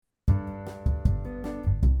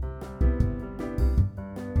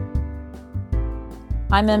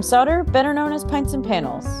I'm Em Sauter, better known as Pints and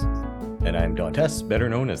Panels. And I'm Don Tess, better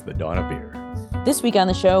known as the Dawn of Beer. This week on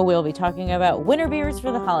the show, we'll be talking about winter beers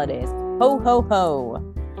for the holidays. Ho, ho,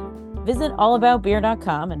 ho. Visit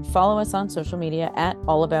allaboutbeer.com and follow us on social media at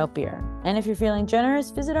allaboutbeer. And if you're feeling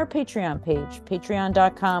generous, visit our Patreon page,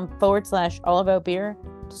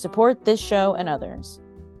 patreon.com/allaboutbeer, to support this show and others.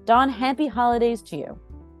 Don, happy holidays to you.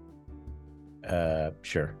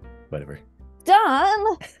 Sure, whatever.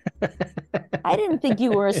 Don, I didn't think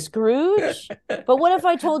you were a Scrooge, but what if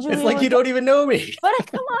I told you it's like you don't even know me? But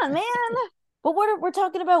come on, man. But we're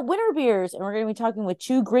talking about winter beers, and we're going to be talking with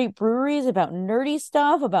two great breweries about nerdy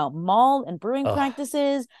stuff, about malt and brewing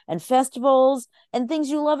practices and festivals and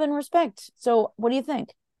things you love and respect. So what do you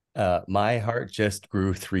think? My heart just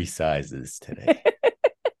grew 3 sizes today.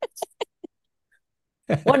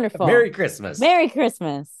 Wonderful. Merry Christmas. Merry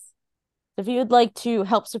Christmas. If you would like to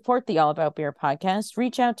help support the All About Beer podcast,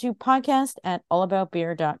 reach out to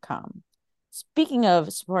podcast@allaboutbeer.com. Speaking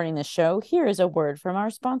of supporting the show, here is a word from our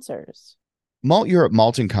sponsors. Malt Europe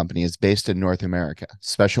Malting Company is based in North America,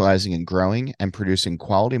 specializing in growing and producing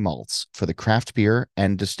quality malts for the craft beer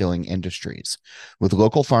and distilling industries. With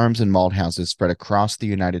local farms and malt houses spread across the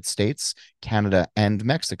United States, Canada, and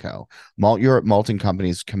Mexico, Malt Europe Malting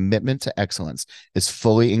Company's commitment to excellence is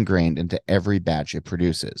fully ingrained into every batch it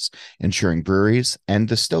produces, ensuring breweries and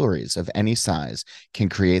distilleries of any size can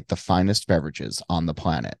create the finest beverages on the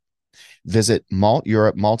planet. Visit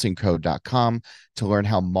malteuropemaltingco.com to learn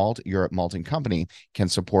how Malt Europe Malting Company can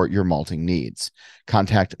support your malting needs.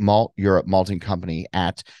 Contact Malt Europe Malting Company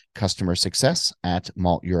at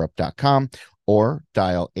customersuccess@malteurope.com or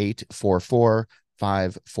dial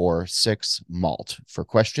 844-546-MALT for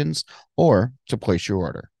questions or to place your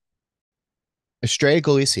order. Estrella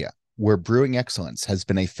Galicia, where brewing excellence has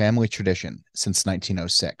been a family tradition since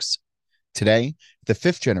 1906. Today, the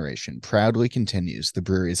 5th generation proudly continues the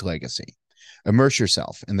brewery's legacy. Immerse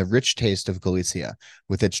yourself in the rich taste of Galicia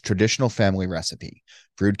with its traditional family recipe,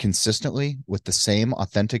 brewed consistently with the same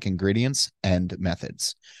authentic ingredients and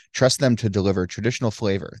methods. Trust them to deliver traditional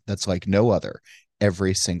flavor that's like no other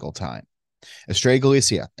every single time. Estrella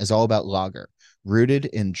Galicia is all about lager, rooted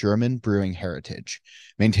in German brewing heritage.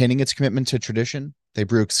 Maintaining its commitment to tradition, they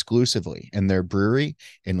brew exclusively in their brewery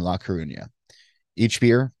in La Coruña. Each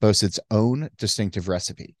beer boasts its own distinctive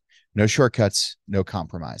recipe. No shortcuts, no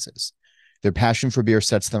compromises. Their passion for beer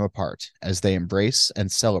sets them apart as they embrace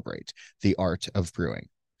and celebrate the art of brewing.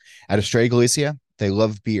 At Estrella Galicia, they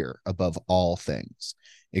love beer above all things.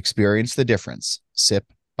 Experience the difference,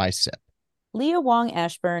 sip by sip. Leah Wong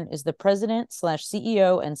Ashburn is the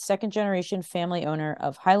president/CEO and second-generation family owner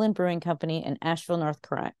of Highland Brewing Company in Asheville,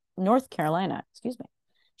 North Carolina.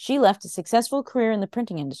 She left a successful career in the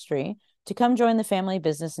printing industry to come join the family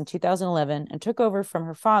business in 2011 and took over from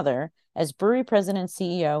her father as brewery president and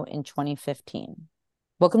CEO in 2015.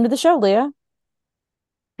 Welcome to the show, Leah.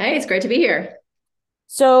 Hey, it's great to be here.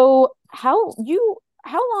 So how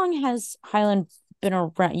long has Highland been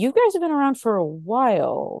around? You guys have been around for a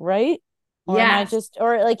while, right? Or yes. Am I just,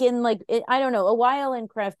 or I don't know, a while in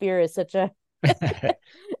craft beer is such a...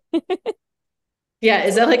 Yeah,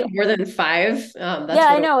 is that like more than 5? That's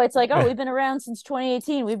I know. It's like, we've been around since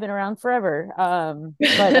 2018. We've been around forever.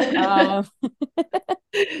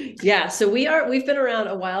 Yeah, so we've been around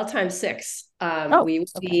a while times 6. We will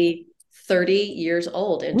be 30 years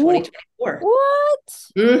old in 2024.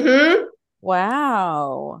 What? Mm-hmm.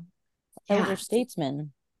 Wow. Those are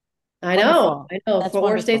statesmen. I know. That's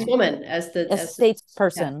former stateswoman as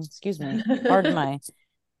statesperson. Yeah. Excuse me. Pardon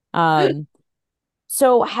my.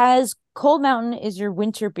 So has Cold Mountain is your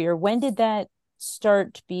winter beer. When did that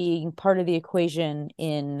start being part of the equation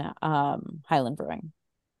in Highland Brewing?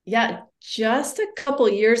 Yeah, just a couple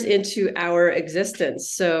years into our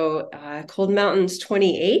existence. So Cold Mountain's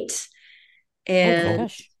 28. And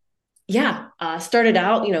started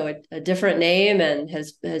out, a different name and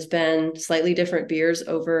has been slightly different beers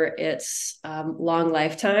over its long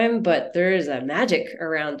lifetime. But there is a magic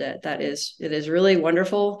around it it is really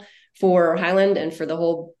wonderful for Highland and for the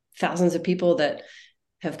whole thousands of people that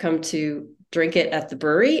have come to drink it at the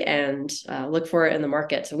brewery and look for it in the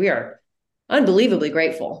market. So we are unbelievably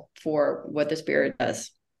grateful for what this beer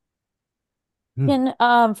does. And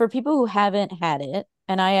for people who haven't had it,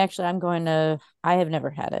 and I have never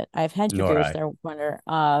had it. I've had your beers there, Wonder.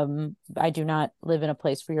 I do not live in a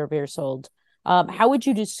place where your beer is sold. How would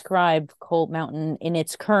you describe Cold Mountain in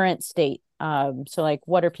its current state? So like,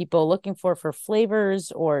 what are people looking for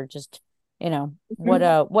flavors, or just,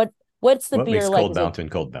 what's the beer like?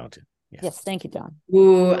 Cold Mountain. Yes. Thank you, Don.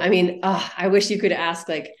 Ooh, I mean, I wish you could ask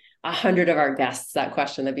like 100 of our guests that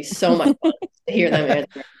question. That'd be so much fun to hear them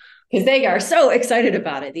answer. because they are so excited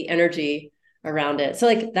about it, the energy around it. So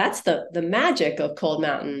like that's the magic of Cold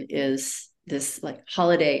Mountain is this like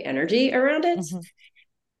holiday energy around it. Mm-hmm.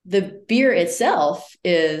 The beer itself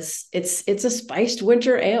is it's a spiced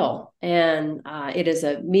winter ale, and it is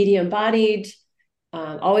a medium bodied,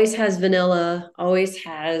 always has vanilla, always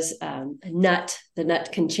has a nut. The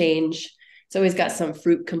nut can change. It's always got some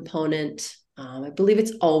fruit component. I believe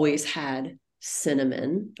it's always had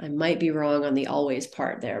cinnamon. I might be wrong on the always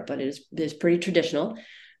part there, but it is pretty traditional.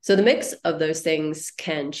 So the mix of those things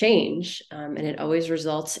can change, and it always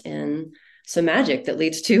results in some magic that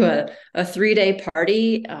leads to a 3-day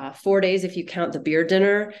party, 4 days if you count the beer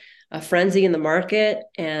dinner, a frenzy in the market,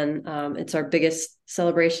 and it's our biggest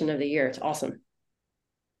celebration of the year. It's awesome.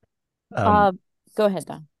 Go ahead,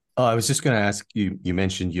 Don. Oh, I was just going to ask you. You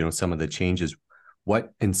mentioned, some of the changes.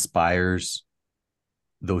 What inspires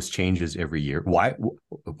those changes every year? Why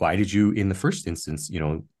did you, in the first instance,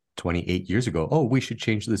 28 years ago, oh, we should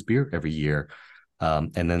change this beer every year?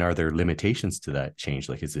 And then are there limitations to that change?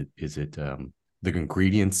 Like, is it the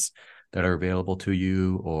ingredients that are available to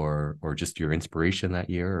you, or just your inspiration that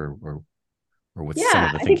year, or what's some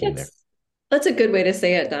of the thinking there? That's a good way to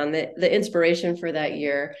say it, Don. The inspiration for that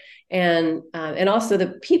year, and also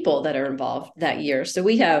the people that are involved that year. So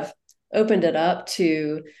we have opened it up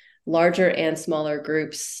to larger and smaller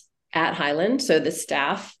groups at Highland. So the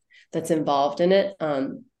staff that's involved in it.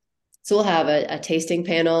 So we'll have a tasting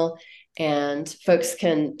panel, and folks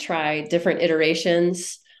can try different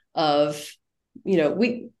iterations of,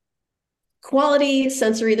 quality,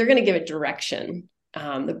 sensory. They're going to give it direction.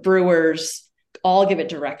 The brewers all give it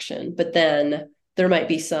direction, but then there might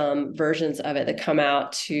be some versions of it that come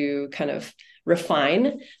out to kind of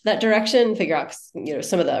refine that direction, figure out,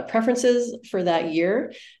 some of the preferences for that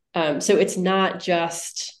year. So it's not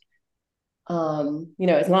just,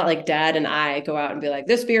 it's not like Dad and I go out and be like,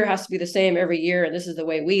 this beer has to be the same every year, and this is the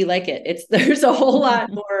way we like it. There's a whole lot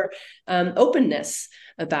more openness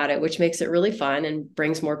about it, which makes it really fun and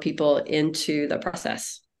brings more people into the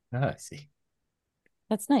process. I see.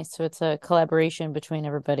 That's nice. So it's a collaboration between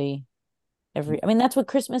everybody. That's what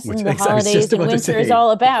Christmas and the holidays and winter is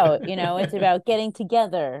all about. It's about getting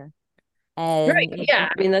together. And right. Yeah.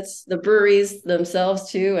 That's the breweries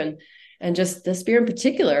themselves too. And just this beer in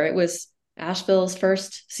particular, it was Asheville's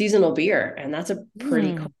first seasonal beer. And that's a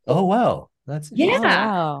pretty cool. Oh, wow. That's yeah. Oh,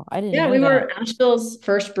 wow. I didn't know we that. were Asheville's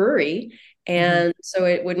first brewery. And so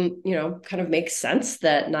it wouldn't, kind of make sense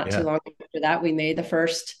that not too long after that, we made the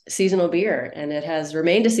first seasonal beer, and it has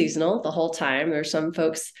remained a seasonal the whole time. There's some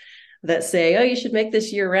folks that say, oh, you should make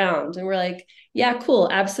this year round. And we're like, yeah, cool.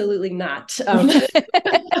 Absolutely not.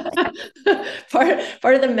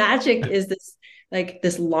 Part of the magic is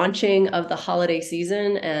this launching of the holiday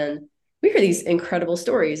season. And we hear these incredible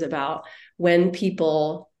stories about when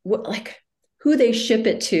people who they ship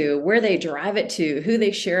it to, where they drive it to, who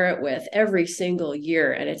they share it with every single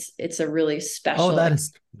year. And it's a really special. Oh,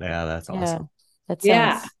 that's awesome.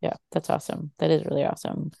 That's awesome. That is really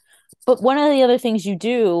awesome. But one of the other things you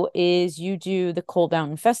do is you do the Cold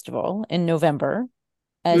Mountain Festival in November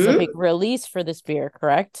as a big release for this beer,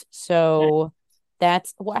 correct? So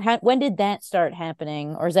that's when did that start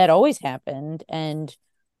happening, or has that always happened? And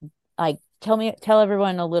tell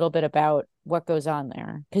everyone a little bit about what goes on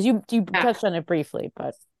there, because you touched on it briefly,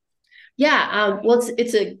 but well,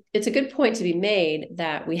 it's a good point to be made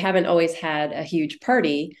that we haven't always had a huge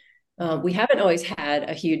party. We haven't always had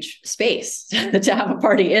a huge space to have a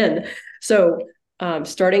party in. So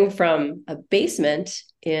starting from a basement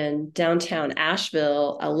in downtown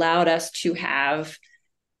Asheville allowed us to have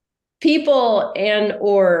people and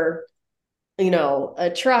or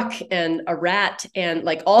a truck and a rat and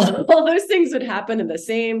all those things would happen in the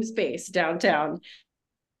same space downtown.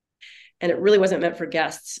 And it really wasn't meant for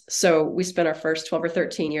guests. So we spent our first 12 or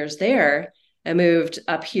 13 years there and moved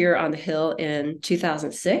up here on the hill in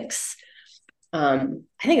 2006. I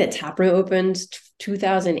think the tap room opened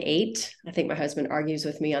 2008. I think my husband argues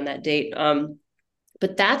with me on that date.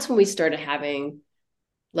 But that's when we started having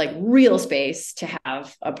real space to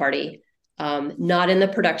have a party. Not in the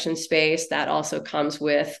production space. That also comes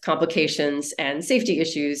with complications and safety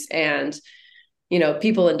issues and,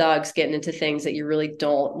 people and dogs getting into things that you really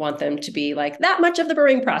don't want them to be that much of the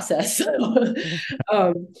brewing process.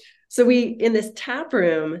 So in this tap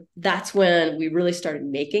room, that's when we really started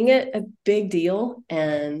making it a big deal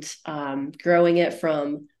and growing it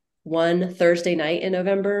from one Thursday night in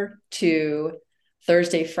November to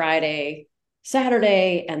Thursday, Friday,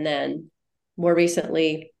 Saturday, and then more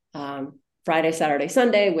recently, Friday, Saturday,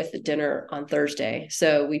 Sunday with the dinner on Thursday.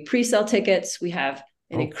 So we pre-sell tickets. We have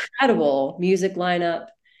an incredible music lineup.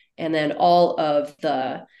 And then all of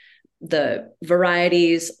the the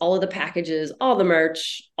varieties, all of the packages, all the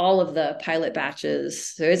merch, all of the pilot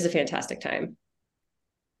batches. So it's a fantastic time.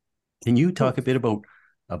 Can you talk a bit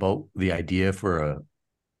about the idea for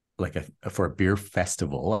a beer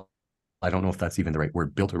festival? I don't know if that's even the right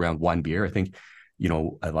word, built around one beer. I think,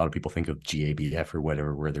 a lot of people think of GABF or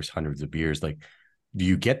whatever, where there's hundreds of beers. Like, do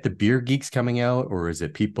you get the beer geeks coming out, or is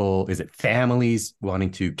it families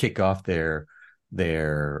wanting to kick off their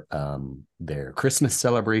Christmas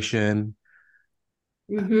celebration?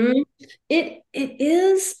 Mm-hmm. It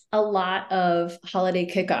is a lot of holiday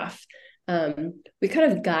kickoff. We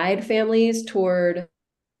kind of guide families toward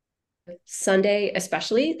Sunday,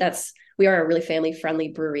 especially. We are a really family friendly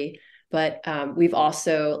brewery, but we've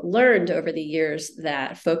also learned over the years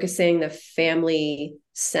that focusing the family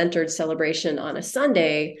centered celebration on a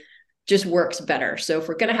Sunday just works better. So if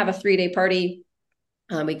we're going to have a 3-day party,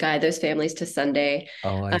 we guide those families to Sunday.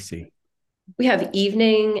 Oh, I see. We have a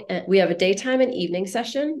daytime and evening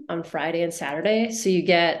session on Friday and Saturday. So you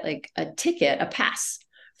get like a pass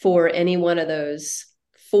for any one of those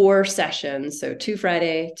 4 sessions. So 2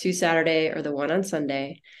 Friday, 2 Saturday, or the one on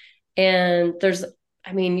Sunday. And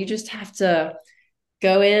you just have to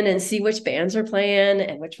go in and see which bands are playing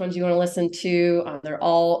and which ones you want to listen to. They're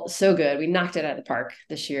all so good. We knocked it out of the park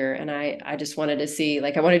this year. And I just wanted to see,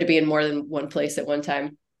 I wanted to be in more than one place at one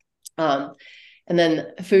time. And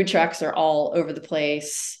then food trucks are all over the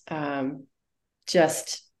place.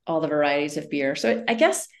 Just all the varieties of beer. So I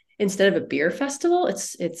guess instead of a beer festival,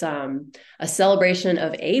 it's a celebration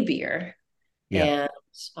of a beer. Yeah.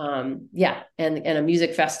 And and a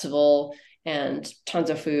music festival and tons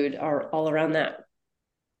of food are all around that.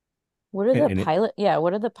 What are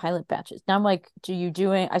the pilot batches? Now I'm like,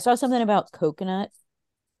 I saw something about coconut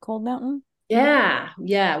Cold Mountain. Yeah.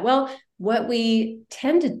 Well, what we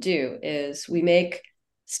tend to do is we make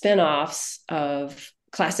spinoffs of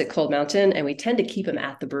classic Cold Mountain, and we tend to keep them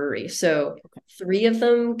at the brewery. So 3 of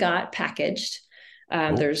them got packaged.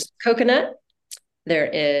 There's coconut, there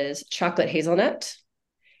is chocolate hazelnut,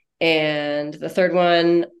 and the third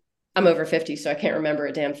one, I'm over 50, so I can't remember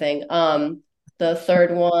a damn thing. The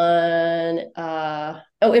third one,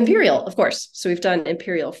 Imperial, of course. So we've done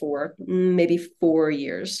Imperial for maybe 4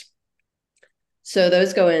 years. So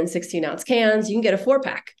those go in 16-ounce cans. You can get a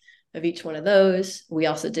 4-pack of each one of those. We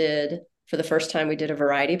also for the first time, we did a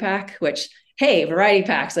variety pack, which, hey, variety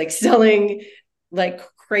packs, selling like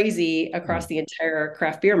crazy across the entire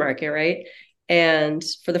craft beer market, right? And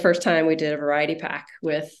for the first time, we did a variety pack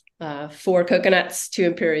with 4 coconuts, 2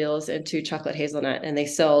 Imperials, and 2 chocolate hazelnut. And they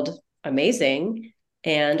sold amazing.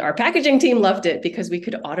 And our packaging team loved it because we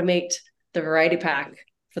could automate the variety pack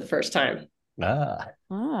for the first time.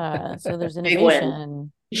 So there's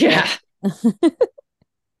innovation. Yeah.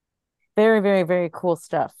 Very, very, very cool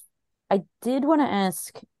stuff. I did want to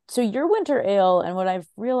ask, so your winter ale, and what I've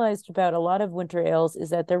realized about a lot of winter ales is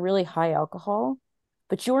that they're really high alcohol,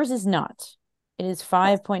 but yours is not. It is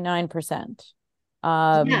 5.9%.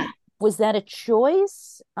 Was that a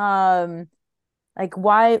choice? Why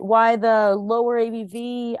the lower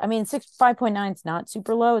ABV? I mean, 5.9 is not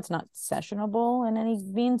super low. It's not sessionable in any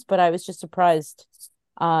means, but I was just surprised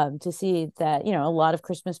to see that, a lot of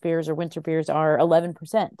Christmas beers or winter beers are 11%,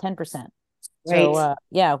 10%. Right. So,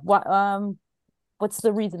 what's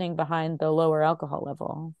the reasoning behind the lower alcohol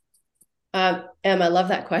level? I love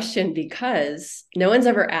that question because no one's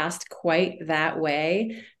ever asked quite that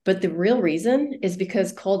way. But the real reason is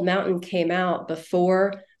because Cold Mountain came out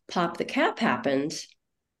before Pop the Cap happened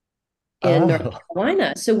in North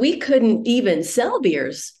Carolina. So we couldn't even sell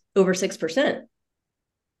beers over 6%.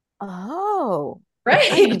 Oh,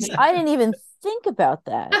 right. I didn't even think about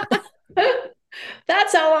that.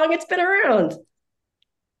 That's how long it's been around.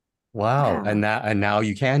 Wow. And now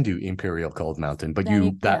you can do Imperial Cold Mountain, but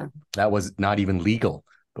that was not even legal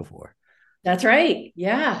before. That's right.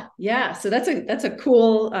 Yeah. So that's a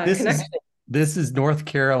cool connection. This is North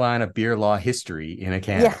Carolina beer law history in a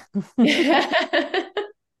can. Yeah.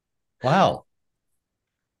 Wow.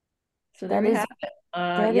 So there we have it.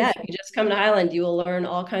 If you just come to Highland, you will learn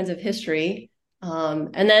all kinds of history.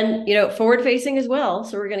 And then, forward facing as well.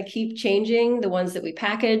 So we're going to keep changing the ones that we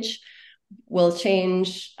package. We'll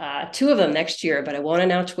change 2 of them next year, but I don't want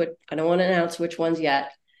to announce which ones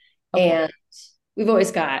yet. Okay. And we've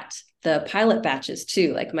always got the pilot batches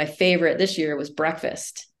too. Like my favorite this year was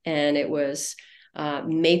breakfast, and it was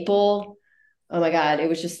maple. Oh my God. It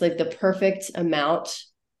was just like the perfect amount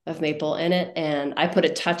of maple in it. And I put a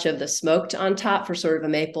touch of the smoked on top for sort of a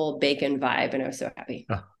maple bacon vibe. And I was so happy.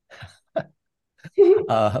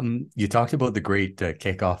 You talked about the great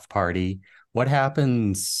kickoff party. What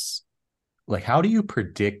happens? How do you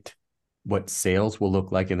predict what sales will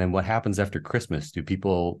look like, and then what happens after Christmas? Do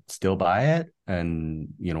people still buy it? And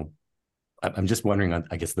I'm just wondering on,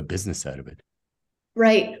 I guess, the business side of it.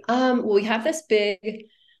 Right. Well, we have this big,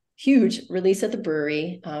 huge release at the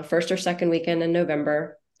brewery, first or second weekend in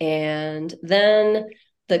November, and then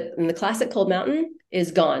the classic Cold Mountain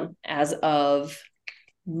is gone as of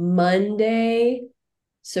Monday.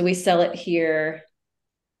 So we sell it here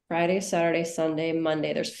Friday, Saturday, Sunday,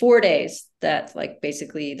 Monday. There's 4 days that like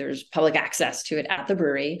basically there's public access to it at the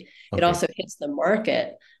brewery. Okay. It also hits the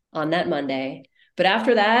market on that Monday. But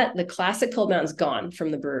after that, the classic Cold Mountain's gone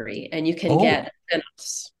from the brewery, and you can get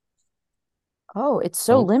spin-offs. Oh, it's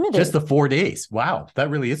so limited. Just the 4 days. Wow, that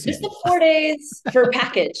really is just the 4 days for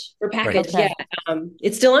package. Right. Okay. Yeah.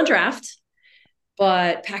 It's still on draft,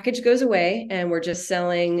 but package goes away, and we're just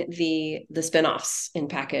selling the spin-offs in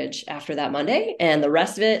package after that Monday. And the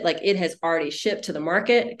rest of it, like, it has already shipped to the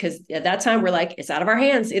market, because at that time we're like, it's out of our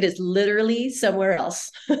hands. It is literally somewhere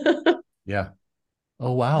else. Yeah.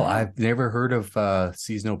 Oh, wow. I've never heard of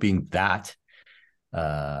seasonal being that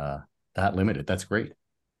limited. That's great.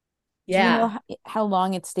 Yeah. Do you know how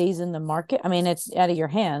long it stays in the market? I mean, it's out of your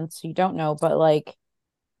hands, so you don't know, but like,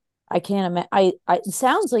 I can't imagine. It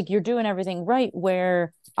sounds like you're doing everything right,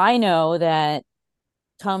 where I know that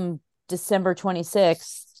come December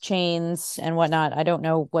 26th, chains and whatnot, I don't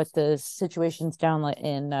know what the situation's down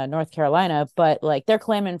in North Carolina, but like, they're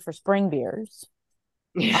clamoring for spring beers.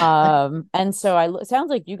 And so it sounds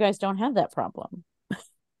like you guys don't have that problem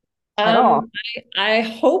at all. I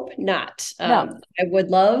hope not. No. I would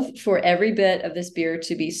love for every bit of this beer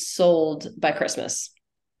to be sold by Christmas.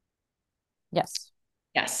 Yes.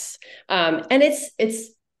 And it's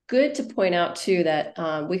good to point out too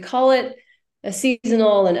that we call it a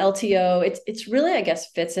seasonal and LTO. It's really, I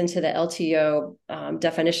guess, fits into the LTO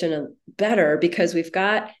definition better, because we've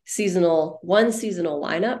got one seasonal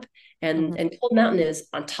lineup, and Cold Mountain is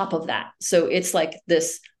on top of that. So it's like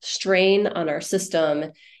this strain on our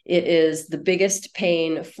system. It is the biggest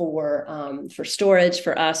pain for storage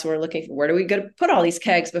for us. We're looking for, where do we go to put all these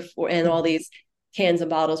kegs before, and all these cans and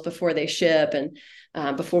bottles before they ship, and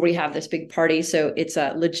before we have this big party. So it's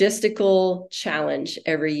a logistical challenge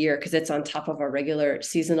every year, because it's on top of our regular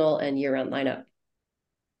seasonal and year-round lineup.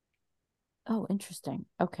 Oh, interesting.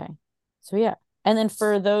 Okay. So yeah. And then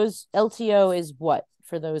for those, LTO is what,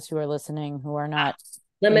 for those who are listening who are not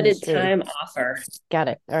limited time offer. Got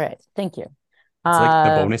it. All right. Thank you. It's like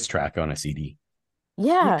the bonus track on a CD.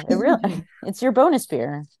 Yeah, it's your bonus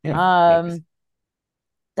beer. Yeah.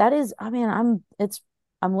 That is, I mean, I'm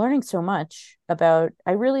learning so much about,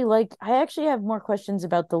 I actually have more questions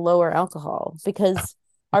about the lower alcohol, because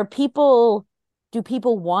do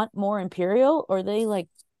people want more Imperial, or are they like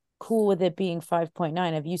cool with it being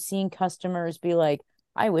 5.9? Have you seen customers be like,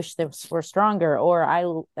 I wish this were stronger, or I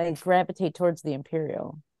gravitate towards the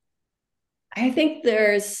Imperial? I think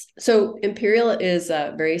Imperial is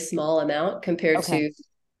a very small amount compared to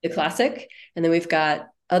the classic. And then we've got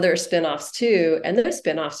other spinoffs too. And those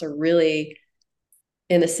spinoffs are really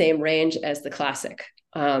in the same range as the classic.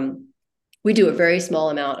 We do a very small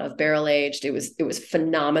amount of barrel aged. It was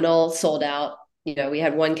phenomenal, sold out. We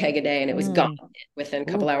had 1 keg a day, and it was gone within a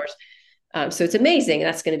couple hours. So it's amazing.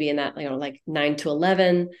 That's going to be in that, like 9 to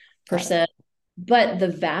 11%. But the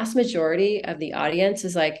vast majority of the audience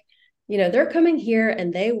is like, they're coming here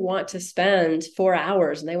and they want to spend 4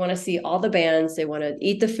 hours, and they want to see all the bands. They want to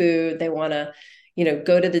eat the food. They want to,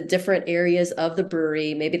 go to the different areas of the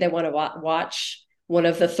brewery. Maybe they want to watch one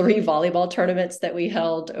of the 3 volleyball tournaments that we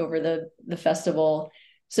held over the festival.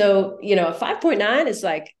 So, a 5.9 is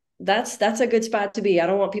like, that's a good spot to be. I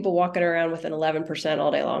don't want people walking around with an 11%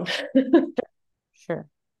 all day long. Sure.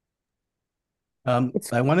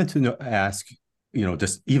 I wanted to ask,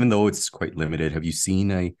 just even though it's quite limited, have you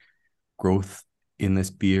seen a growth in this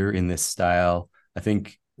beer, in this style? I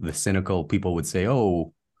think the cynical people would say,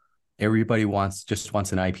 oh, everybody just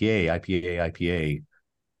wants an IPA.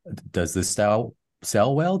 Does this style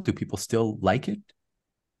sell well? Do people still like it?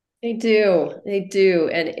 They do. And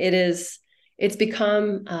it's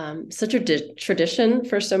become such a tradition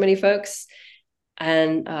for so many folks.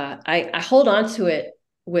 And I hold on to it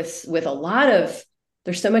with a lot of,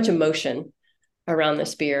 there's so much emotion around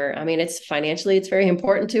this beer. I mean, it's very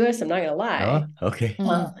important to us. I'm not going to lie. Oh, okay.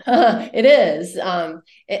 It is.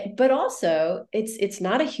 But also it's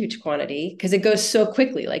not a huge quantity, because it goes so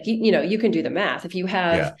quickly. Like, you can do the math. If you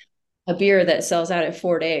have a beer that sells out in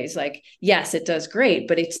 4 days, like, yes, it does great,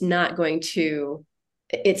 but it's not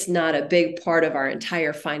a big part of our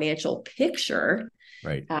entire financial picture.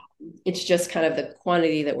 Right. It's just kind of the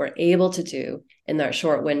quantity that we're able to do in that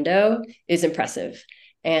short window is impressive.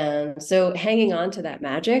 And so hanging on to that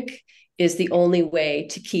magic is the only way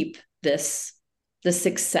to keep the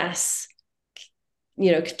success,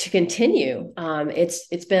 to continue.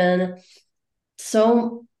 It's been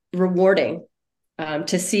so rewarding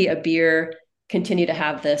to see a beer continue to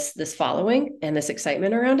have this following and this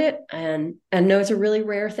excitement around it, and know it's a really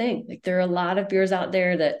rare thing. Like, there are a lot of beers out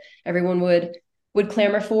there that everyone would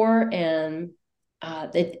clamor for, and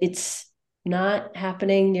it's not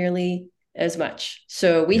happening nearly as much.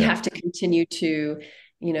 So we have to continue to,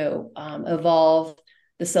 evolve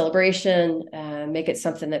the celebration, make it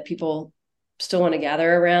something that people still want to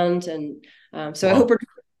gather around. And so I hope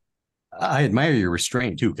I admire your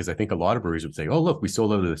restraint too, because I think a lot of breweries would say, "Oh, look, we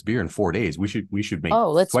sold out of this beer in 4 days. We should make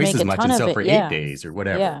twice as much and sell for 8 days or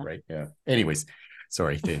whatever." Right? Yeah. Anyways,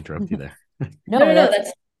 sorry to interrupt you there. No,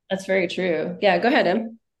 that's very true. Yeah, go ahead,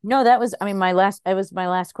 Em. No, that was, my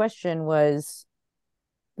last question was,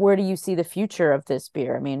 where do you see the future of this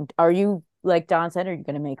beer? I mean, are you, like Don said, are you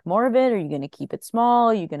going to make more of it? Are you going to keep it small?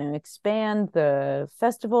 Are you going to expand the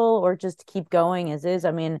festival, or just keep going as is?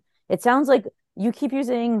 I mean, it sounds like you keep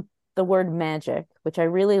using the word magic, which I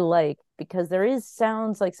really like, because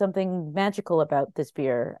sounds like something magical about this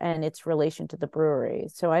beer and its relation to the brewery.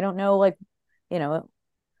 So I don't know, like,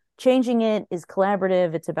 changing it is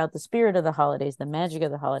collaborative. It's about the spirit of the holidays, the magic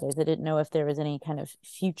of the holidays. I didn't know if there was any kind of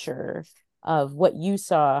future of what you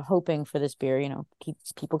saw hoping for this beer,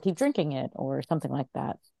 people keep drinking it or something like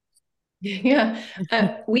that. Yeah,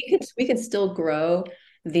 we can still grow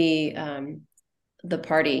the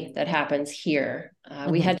party that happens here.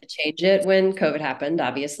 We had to change it when COVID happened,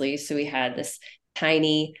 obviously. So we had this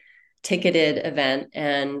tiny ticketed event,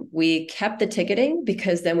 and we kept the ticketing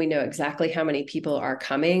because then we know exactly how many people are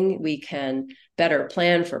coming. We can better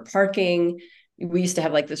plan for parking. We used to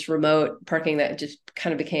have like this remote parking that just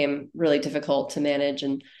kind of became really difficult to manage.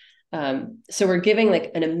 And so we're giving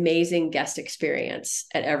like an amazing guest experience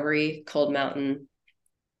at every Cold Mountain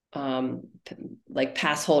like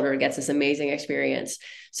pass holder gets this amazing experience.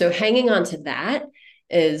 So hanging on to that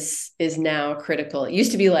is now critical. It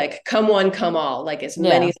used to be like, come one, come all, like as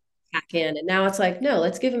many as pack in. And now it's like, no,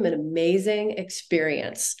 let's give them an amazing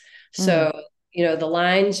experience. So, the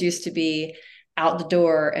lines used to be out the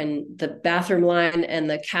door, and the bathroom line and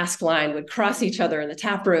the cask line would cross each other in the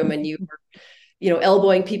tap room, and you were,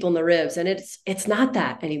 elbowing people in the ribs. And it's not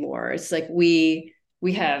that anymore. It's like we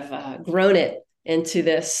have grown it into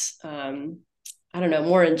this,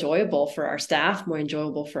 more enjoyable for our staff, more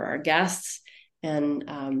enjoyable for our guests, and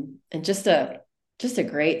just a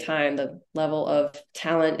great time, the level of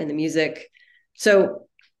talent and the music. So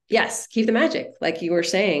yes, keep the magic, like you were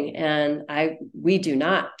saying. And we do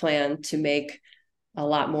not plan to make a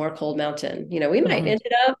lot more Cold Mountain. We might end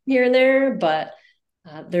it up here and there, but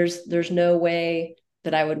there's no way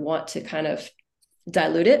that I would want to kind of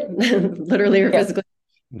dilute it literally or physically.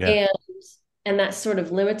 Yeah. And that sort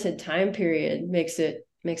of limited time period makes it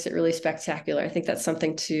really spectacular. I think that's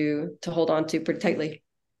something to hold on to pretty tightly.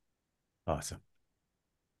 Awesome.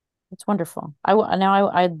 It's wonderful.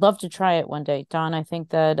 I'd love to try it one day, Don. I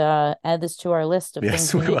think that add this to our list of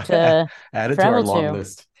things we need to add it to our long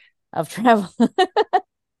list of travel.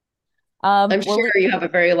 I'm sure you have a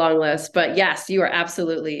very long list, but yes, you are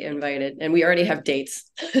absolutely invited, and we already have dates.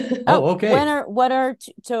 Okay.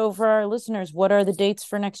 So for our listeners, what are the dates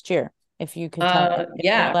for next year? If you could tell.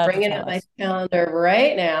 Bringing up my calendar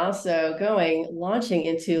right now. So launching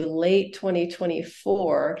into late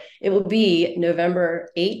 2024, it will be November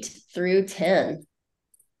 8 through 10.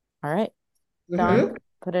 All right. Don,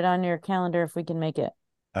 put it on your calendar if we can make it.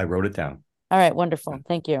 I wrote it down. All right. Wonderful.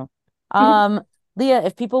 Thank you. Leah,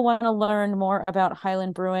 if people want to learn more about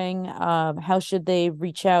Highland Brewing, how should they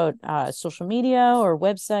reach out? Social media or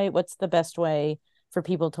website? What's the best way for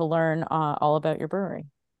people to learn all about your brewery?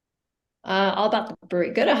 All about the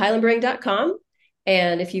brewery. Go to highlandbrewing.com.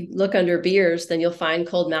 And if you look under beers, then you'll find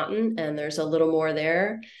Cold Mountain, and there's a little more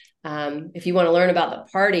there. If you want to learn about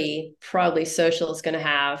the party, Probably Social is going to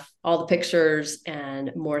have all the pictures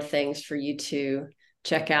and more things for you to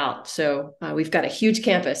check out. So we've got a huge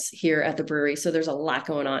campus here at the brewery, so there's a lot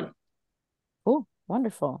going on. Oh,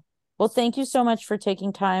 wonderful. Well, thank you so much for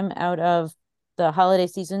taking time out of the holiday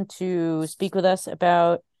season to speak with us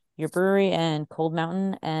about your brewery and Cold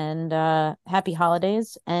Mountain, and happy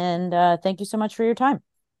holidays. And thank you so much for your time.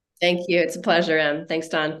 Thank you. It's a pleasure, Em. Thanks,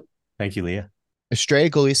 Don. Thank you, Leah. Estrella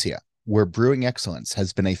Galicia, where brewing excellence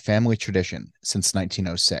has been a family tradition since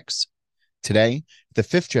 1906. Today, the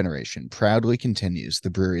fifth generation proudly continues the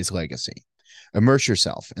brewery's legacy. Immerse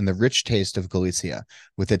yourself in the rich taste of Galicia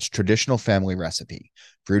with its traditional family recipe,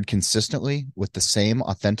 brewed consistently with the same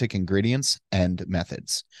authentic ingredients and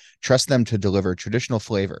methods. Trust them to deliver traditional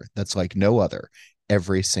flavor that's like no other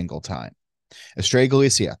every single time. Estrella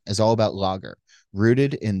Galicia is all about lager,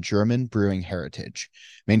 rooted in German brewing heritage.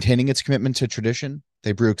 Maintaining its commitment to tradition,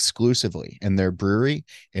 they brew exclusively in their brewery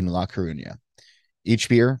in La Coruña. Each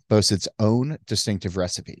beer boasts its own distinctive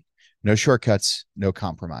recipe. No shortcuts, no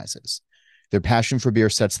compromises. Their passion for beer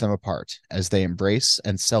sets them apart as they embrace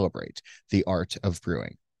and celebrate the art of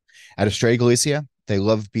brewing. At Estrella Galicia, they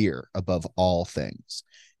love beer above all things.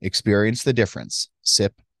 Experience the difference,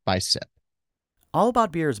 sip by sip. All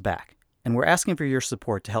About Beer is back, and we're asking for your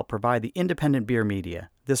support to help provide the independent beer media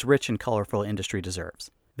this rich and colorful industry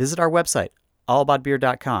deserves. Visit our website,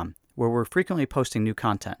 allaboutbeer.com, where we're frequently posting new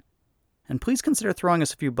content. And please consider throwing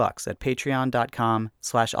us a few bucks at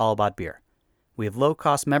patreon.com/allaboutbeer. We have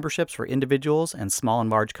low-cost memberships for individuals and small and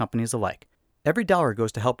large companies alike. Every dollar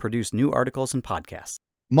goes to help produce new articles and podcasts.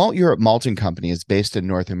 Malt Europe Malting Company is based in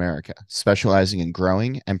North America, specializing in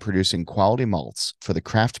growing and producing quality malts for the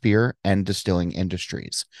craft beer and distilling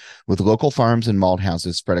industries. With local farms and malt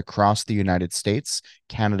houses spread across the United States,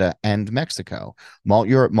 Canada, and Mexico, Malt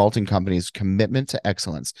Europe Malting Company's commitment to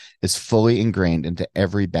excellence is fully ingrained into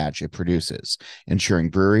every batch it produces, ensuring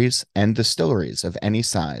breweries and distilleries of any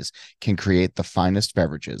size can create the finest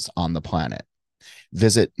beverages on the planet.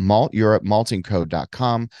 Visit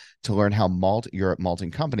malteuropemaltingco.com to learn how Malt Europe Malting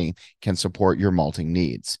Company can support your malting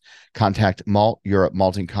needs. Contact Malt Europe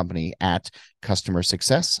Malting Company at customer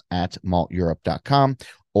success@malteurope.com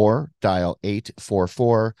or dial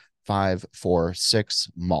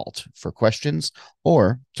 844-546-MALT for questions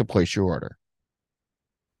or to place your order.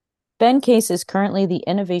 Ben Case is currently the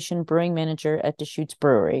Innovation Brewing Manager at Deschutes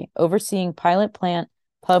Brewery, overseeing pilot plant,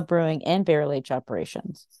 pub brewing, and barrel age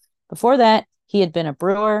operations. Before that, he had been a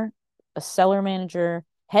brewer, a cellar manager,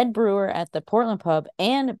 head brewer at the Portland Pub,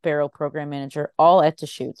 and barrel program manager, all at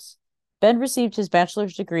Deschutes. Ben received his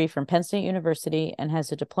bachelor's degree from Penn State University and has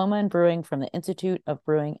a diploma in brewing from the Institute of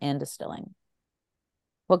Brewing and Distilling.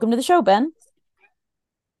 Welcome to the show, Ben.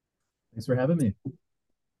 Thanks for having me.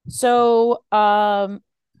 So, how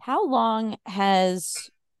long has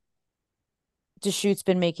Deschutes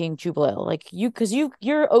been making Jubilee? Like because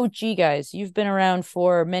you're OG guys. You've been around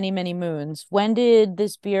for many, many moons. When did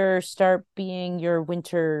this beer start being your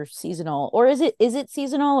winter seasonal? Or is it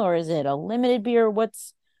seasonal, or is it a limited beer?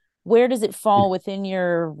 Where does it fall within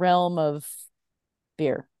your realm of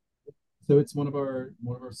beer? So it's one of our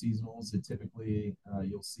seasonals. It typically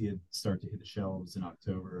you'll see it start to hit the shelves in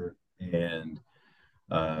October, and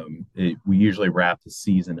we usually wrap the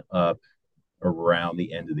season up around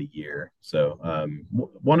the end of the year. So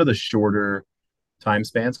one of the shorter time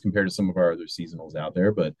spans compared to some of our other seasonals out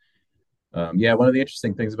there. But yeah, one of the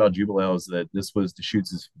interesting things about Jubilee is that this was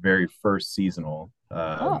Deschutes' very first seasonal.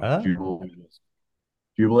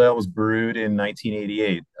 Jubilee was brewed in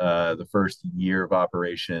 1988, the first year of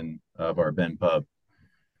operation of our Ben Pub.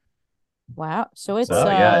 Wow. So it's an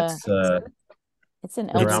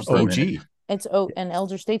elder OG. It's an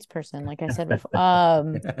elder statesperson, like I said before.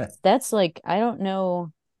 That's like, I don't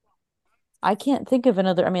know. I can't think of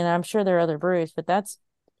another. I mean, I'm sure there are other breweries, but that's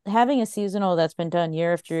having a seasonal that's been done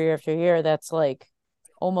year after year after year. That's like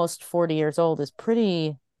almost 40 years old is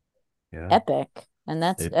pretty epic. And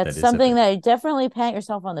that's something that you definitely pat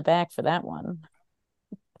yourself on the back for that one.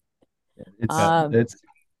 It's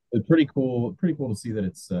pretty cool to see that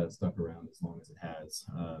it's stuck around as long as it has.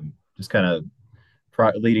 Just kind of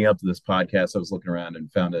leading up to this podcast, I was looking around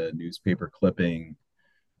and found a newspaper clipping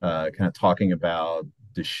kind of talking about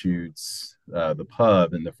Deschutes, the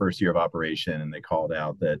pub, in the first year of operation. And they called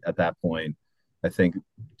out that at that point, I think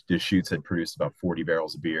Deschutes had produced about 40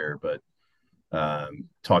 barrels of beer, but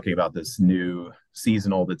talking about this new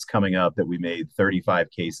seasonal that's coming up that we made 35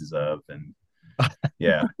 cases of. And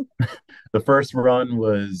yeah, the first run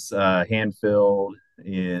was hand-filled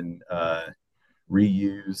in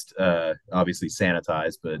reused, obviously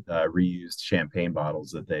sanitized, but reused champagne bottles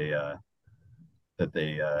that they hand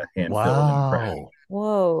filled and cracked.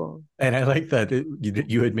 Whoa! And I like that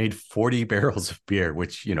you had made 40 barrels of beer,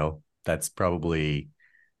 which that's probably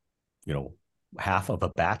half of a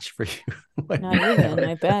batch for you. Not even,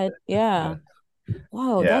 I bet. Yeah.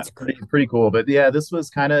 Whoa, yeah, that's pretty cool. But yeah, this was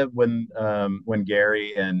kind of when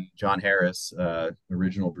Gary and John Harris,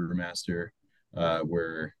 original brewmaster,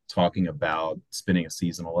 were talking about spinning a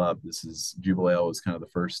seasonal up. This is Jubilee was kind of the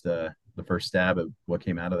first stab at what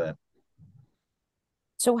came out of that.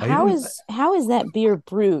 So how is that beer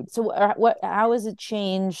brewed? So how has it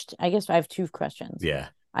changed? I guess I have two questions. Yeah.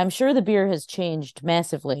 I'm sure the beer has changed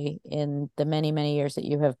massively in the many, many years that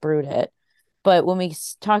you have brewed it. But when we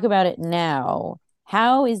talk about it now,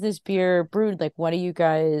 how is this beer brewed? Like, what do you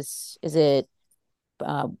guys, is it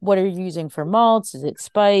what are you using for malts? Is it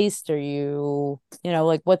spiced? Are you,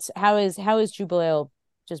 like how is Jubile Ale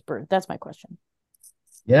just brewed? That's my question.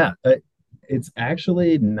 Yeah, it's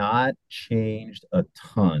actually not changed a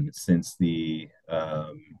ton since the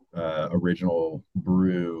original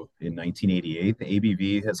brew in 1988. The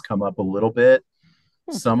ABV has come up a little bit.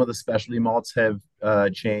 Some of the specialty malts have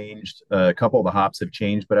changed. A couple of the hops have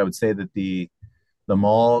changed, but I would say that the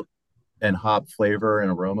malt and hop flavor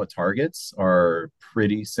and aroma targets are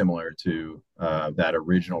pretty similar to that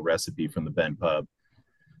original recipe from the Ben Pub.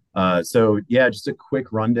 So yeah, just a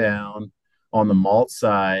quick rundown on the malt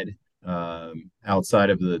side. Outside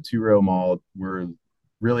of the two-row malt, we're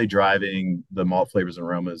really driving the malt flavors and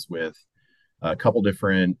aromas with a couple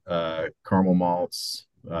different caramel malts.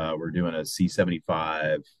 We're doing a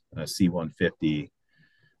C75, a C150,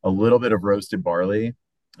 a little bit of roasted barley,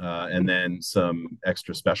 and then some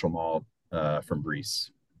extra special malt from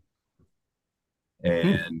Brice.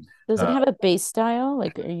 And does it have a base style?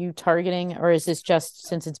 Like, are you targeting, or is this just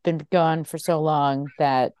since it's been gone for so long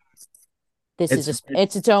that it's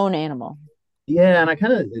its own animal? Yeah, and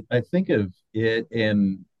I think of it,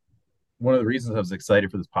 and one of the reasons I was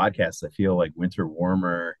excited for this podcast, I feel like Winter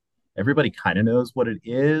Warmer, everybody kind of knows what it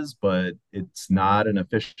is, but it's not an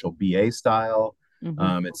official BA style.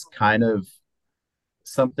 It's kind of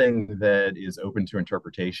something that is open to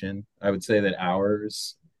interpretation. I would say that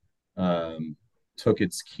ours took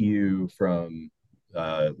its cue from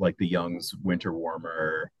like the Young's Winter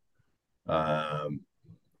Warmer,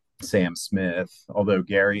 Sam Smith, although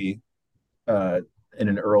Gary in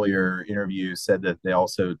an earlier interview said that they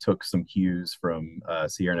also took some cues from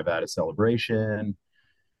Sierra Nevada Celebration,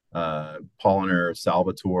 Polliner,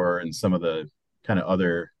 Salvatore, and some of the kind of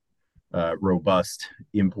other robust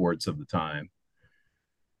imports of the time.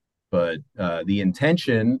 But the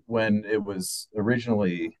intention when it was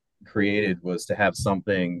originally created was to have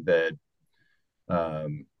something that,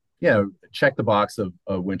 check the box of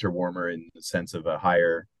a winter warmer in the sense of a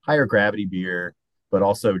higher gravity beer, but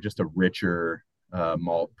also just a richer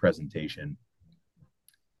malt presentation.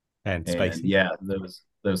 And spicy. Yeah,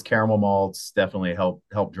 those caramel malts definitely help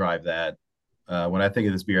drive that. When I think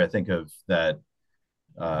of this beer, I think of that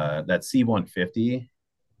C150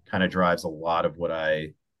 kind of drives a lot of what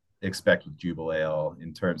I expect with Jubile Ale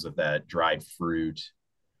in terms of that dried fruit,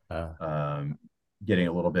 getting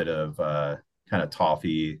a little bit of kind of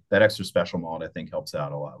toffee. That extra special malt I think helps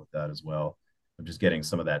out a lot with that as well. I'm just getting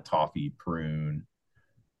some of that toffee prune.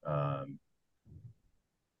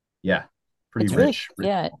 Yeah, pretty rich.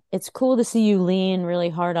 Yeah, it's cool to see you lean really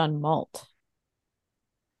hard on malt.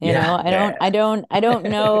 I don't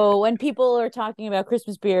know when people are talking about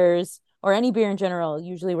Christmas beers or any beer in general,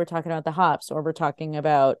 usually we're talking about the hops or we're talking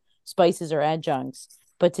about spices or adjuncts.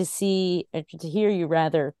 But to hear you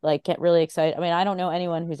rather like get really excited. I mean, I don't know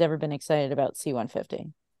anyone who's ever been excited about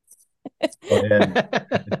C150.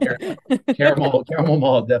 Caramel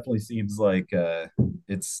malt definitely seems like it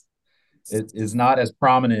is not as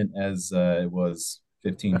prominent as it was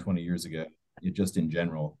 15, 20 years ago, just in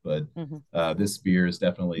general. But this beer is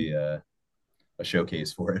definitely a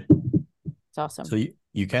showcase for it. It's awesome. So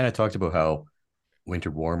you kind of talked about how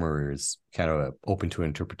Winter Warmer is kind of open to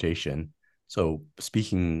interpretation. So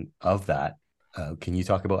speaking of that, can you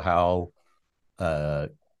talk about how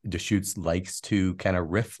Deschutes likes to kind of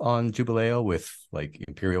riff on Jubile Ale with like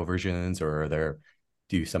imperial versions, or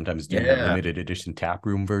do you sometimes do limited edition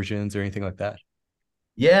taproom versions or anything like that?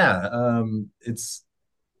 Yeah, it's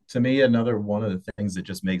to me another one of the things that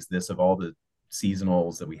just makes this, of all the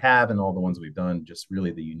seasonals that we have and all the ones we've done, just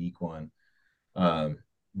really the unique one.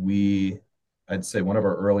 I'd say one of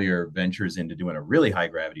our earlier ventures into doing a really high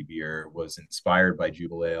gravity beer was inspired by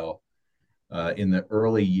Jubile Ale. In the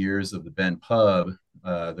early years of the Ben Pub,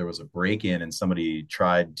 there was a break-in and somebody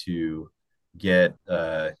tried to get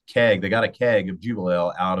a keg. They got a keg of Jubile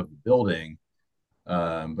Ale out of the building,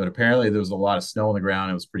 but apparently there was a lot of snow on the ground.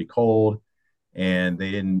 It was pretty cold, and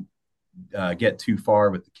they didn't get too far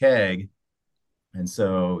with the keg. And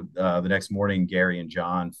so the next morning, Gary and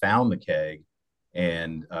John found the keg,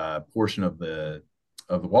 and a portion of the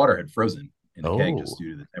water had frozen in the keg just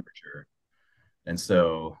due to the temperature. And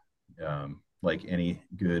so, like any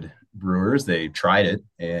good brewers, they tried it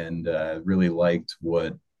and really liked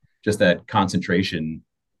what just that concentration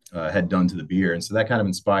had done to the beer. And so that kind of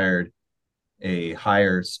inspired a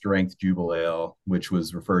higher strength Jubile Ale, which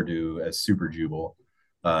was referred to as Super Jubile.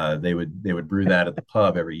 They would brew that at the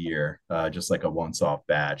pub every year, just like a once-off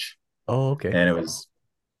batch. Oh, okay. And it was,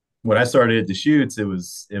 when I started at Deschutes, it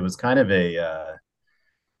was kind of a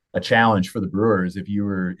challenge for the brewers. If you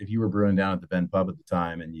were brewing down at the Ben Pub at the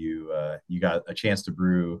time and you got a chance to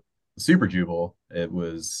brew Super Jubal, it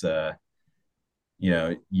was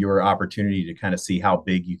your opportunity to kind of see how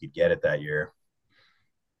big you could get it that year.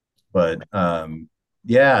 But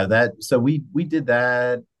yeah, that so we did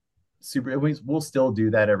that super. We'll still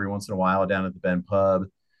do that every once in a while down at the Bend Pub.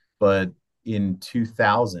 But in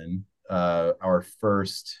 2000, our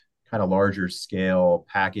first kind of larger scale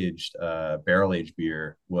packaged barrel aged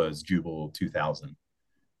beer was Jubal 2000.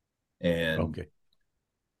 And Okay.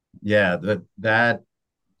 yeah, that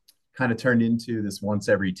kind of turned into this once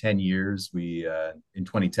every 10 years. We in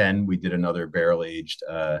 2010 we did another barrel aged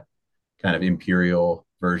kind of imperial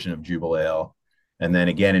version of Jubal Ale, and then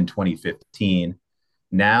again in 2015.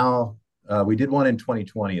 Now we did one in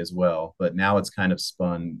 2020 as well, but now it's kind of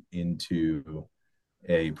spun into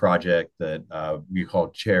a project that we call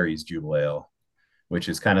Cherries Jubal Ale, which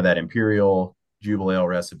is kind of that imperial Jubal Ale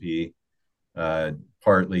recipe,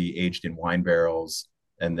 partly aged in wine barrels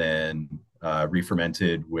and then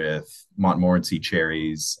re-fermented with Montmorency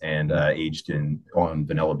cherries and aged on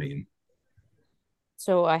vanilla bean.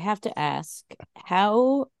 So I have to ask,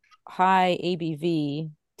 how high ABV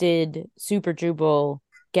did Super Jubal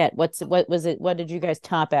get? What was it? What did you guys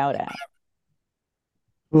top out at?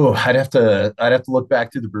 Oh, I'd have to look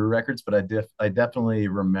back through the brew records, but I definitely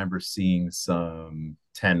remember seeing some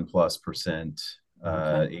 10+%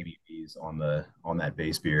 ABVs on that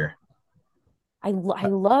base beer. I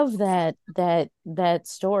love that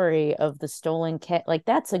story of the stolen cat. Like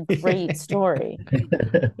that's a great story.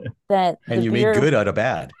 That And the you made beer, good out of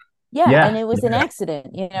bad. yeah, and Yeah, it was an yeah,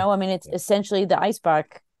 accident. I mean, it's essentially the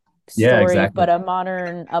Icebox yeah, story, exactly. but a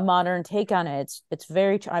modern take on it.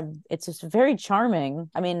 It's just very charming.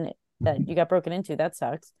 I mean, that you got broken into, that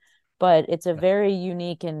sucks, but it's a very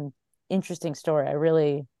unique and interesting story. I I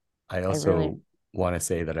really, also want to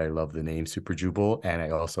say that I love the name Super Jubal, and I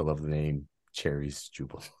also love the name Cherries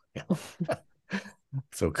Jubal.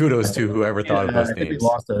 So kudos to whoever thought of I those think we names.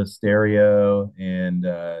 lost a stereo and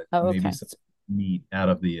oh, maybe okay. some meat out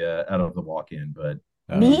of the walk-in, but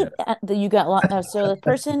we Meat that you got so the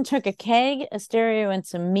person took a keg, a stereo, and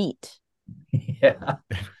some meat. yeah,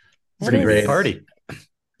 That pretty Big great. is, party.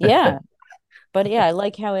 yeah. But yeah, I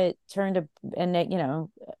like how it turned and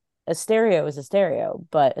a stereo is a stereo,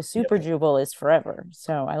 but a Yeah, super jubal is forever.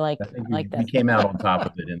 So I I like think I like we that. came out on top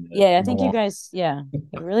of it in the Yeah, I in the think you long. guys, yeah,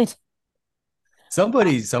 you really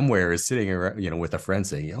Somebody somewhere is sitting around, with a friend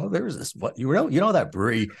saying, there's this that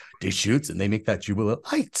brewery Deschutes, and they make that Jubilee.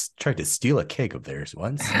 I tried to steal a keg of theirs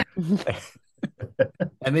once,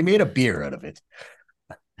 and they made a beer out of it.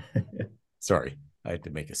 Sorry, I had to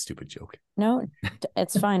make a stupid joke. no,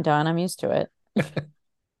 it's fine, Don. I'm used to it.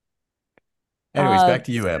 Anyways, Uh, back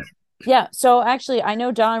to you, Em. yeah. So actually, I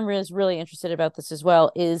know Don is really interested about this as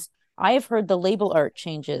well. I have heard the label art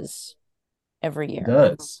changes every It year.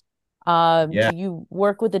 does. Yeah. Do you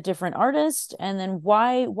work with a different artist? And then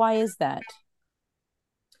why is that?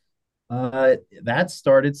 That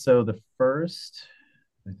started, so the first,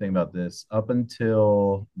 I think about this, up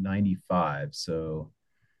until 95. So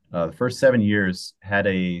the first 7 years had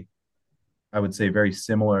I would say, very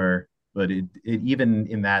similar, but it even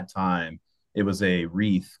in that time, it was a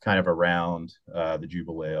wreath kind of around the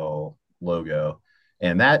Jubilee logo.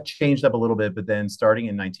 And that changed up a little bit, but then starting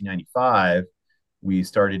in 1995, we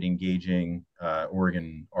started engaging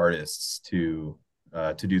Oregon artists to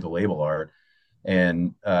do the label art.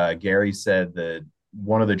 And Gary said that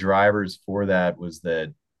one of the drivers for that was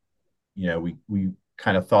that we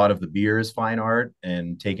kind of thought of the beer as fine art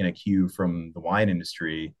and taken a cue from the wine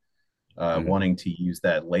industry, Mhm. wanting to use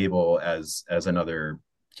that label as another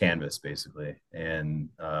canvas, basically, and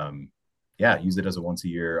yeah, use it as a once a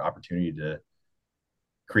year opportunity to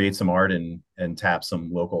create some art and tap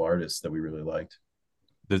some local artists that we really liked.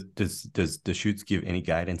 Does the shoots give any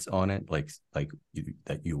guidance on it,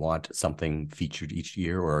 that you want something featured each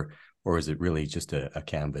year, or is it really just a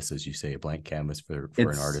canvas, as you say, a blank canvas for an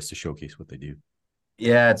It's artist to showcase what they do?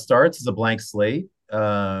 Yeah, it starts as a blank slate.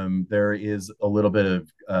 There is a little bit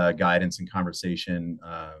of guidance and conversation.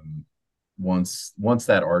 Once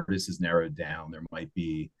that artist is narrowed down, there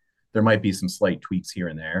might be some slight tweaks here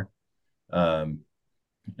and there. Um,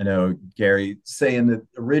 I know Gary saying that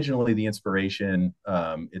originally the inspiration,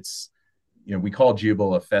 it's we call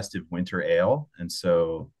Jubal a festive winter ale, and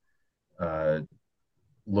so uh,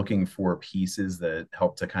 looking for pieces that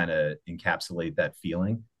help to kind of encapsulate that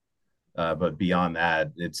feeling. But beyond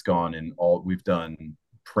that, it's gone in all. We've done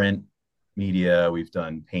print media, we've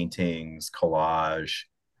done paintings, collage,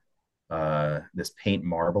 this paint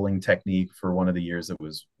marbling technique for one of the years that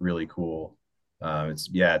was really cool.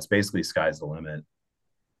 It's basically sky's the limit.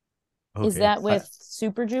 Is Okay. that with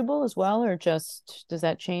Super Jubal as well, or just does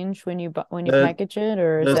that change when you The package it,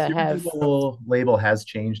 or does the that Super have? Jubal label has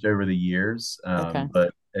changed over the years, Okay,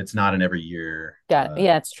 but it's not an every year. got it.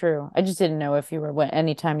 Yeah, it's true. I just didn't know if you were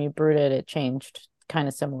anytime you brewed it, it changed, kind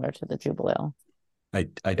of similar to the Jubal Ale.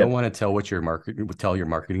 I don't want to tell your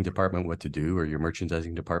marketing department what to do or your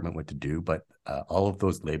merchandising department what to do, but all of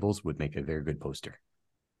those labels would make a very good poster.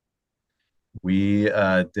 We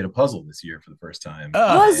did a puzzle this year for the first time.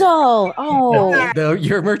 Puzzle. Oh,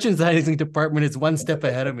 Your merchandising department is one step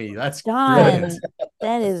ahead of me. That's brilliant.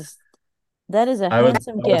 John, that is a I was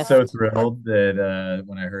handsome I was so gift. thrilled that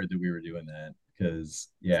when I heard that we were doing that, because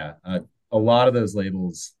a lot of those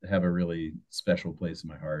labels have a really special place in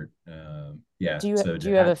my heart. Yeah, so Do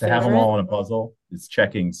you have a to have them all favorite? in a puzzle, it's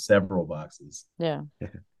checking several boxes. Yeah.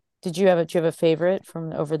 Do you have a favorite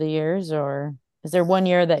from over the years, or is there one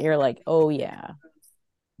year that you're like, oh yeah?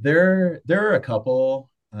 There are a couple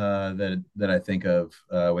that I think of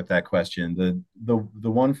with that question. The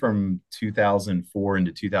one from 2004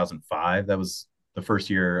 into 2005, that was the first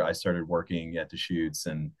year I started working at the shoots,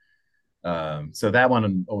 and so that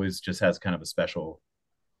one always just has kind of a special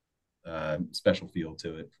feel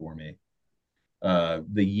to it for me.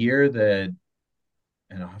 The year that,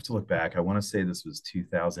 and I'll have to look back, I want to say this was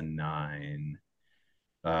 2009,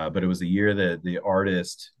 but it was a year that the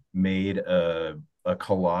artist made a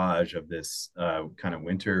collage of this kind of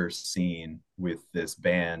winter scene with this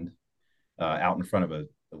band out in front of a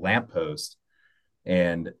lamppost.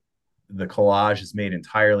 And the collage is made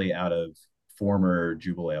entirely out of former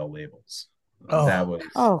Jubal Ale labels. That was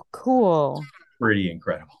cool. pretty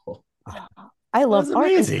incredible. I love art.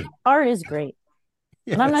 Amazing. Art is great.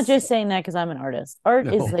 Yes. And I'm not just saying that because I'm an artist. Art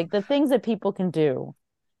is No. like the things that people can do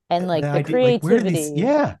and like the idea, like where are these? creativity.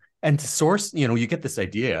 Yeah. And to source, you get this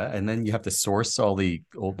idea and then you have to source all the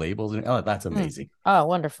old labels. And that's amazing. Oh,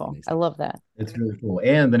 wonderful. Amazing. I love that. It's really cool.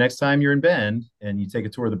 And the next time you're in Bend and you take a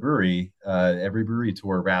tour of the brewery, every brewery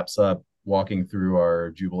tour wraps up walking through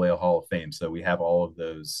our Jubal Ale Hall of Fame. So we have all of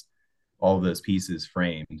those pieces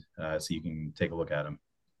framed, so you can take a look at them.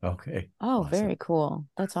 Okay. Oh, Awesome. very cool.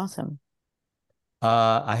 That's awesome.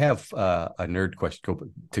 I have a nerd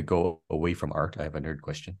question to go away from art. I have a nerd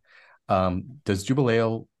question. Does Jubal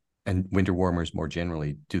Ale and winter warmers more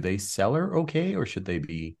generally, do they cellar okay, or should they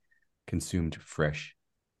be consumed fresh?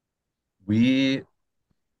 I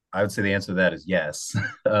would say the answer to that is yes.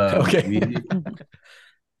 Okay.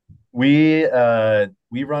 We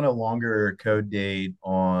run a longer code date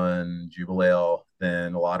on Jubal Ale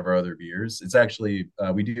than a lot of our other beers. It's actually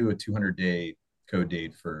we do a 200-day code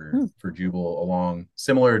date for Jubal, along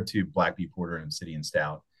similar to Black Bee Porter and Obsidian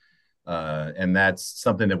Stout, and that's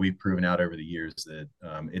something that we've proven out over the years that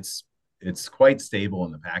it's quite stable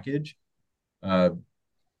in the package.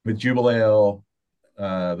 With Jubal Ale,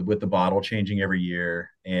 with the bottle changing every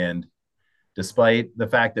year, and despite the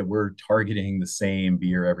fact that we're targeting the same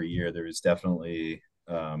beer every year, there is definitely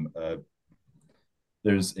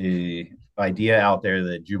there's a idea out there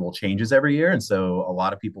that Jubal changes every year, and so a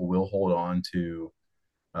lot of people will hold on to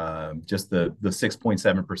just the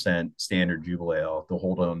 6.7% standard Jubal Ale. They'll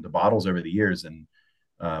hold on to bottles over the years, and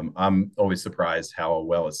I'm always surprised how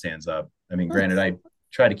well it stands up. I mean, granted, I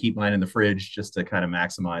try to keep mine in the fridge just to kind of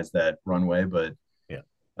maximize that runway, but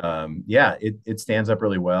it stands up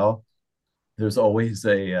really well. There's always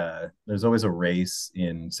a race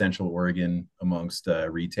in Central Oregon amongst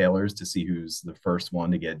retailers to see who's the first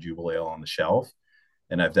one to get Jubal Ale on the shelf.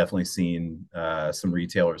 And I've definitely seen some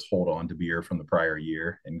retailers hold on to beer from the prior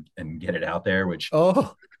year and get it out there, which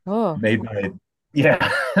made my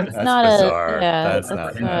That's bizarre. That's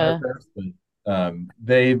not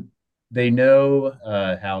but they know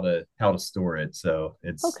how to store it, so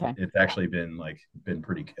it's actually been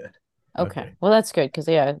pretty good. Okay. Well, that's good because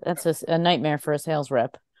that's a nightmare for a sales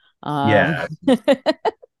rep. Yeah.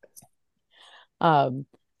 I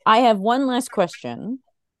have one last question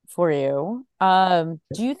for you. Do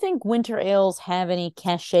you think winter ales have any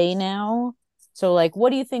cachet now? So, like, what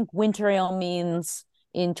do you think winter ale means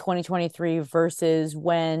in 2023 versus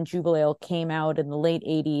when Jubal Ale came out in the late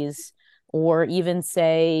 80s, or even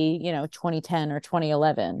say, 2010 or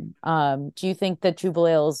 2011? Do you think that Jubal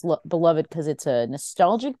Ale is beloved because it's a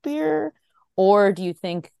nostalgic beer? Or do you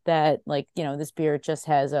think that, like, this beer just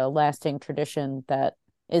has a lasting tradition that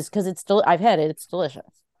is because I've had it, it's delicious.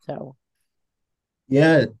 So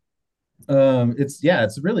yeah,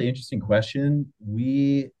 it's a really interesting question.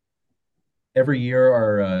 Every year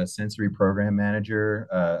our sensory program manager,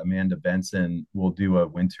 Amanda Benson, will do a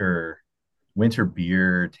winter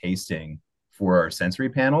beer tasting for our sensory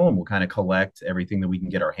panel, and we'll kind of collect everything that we can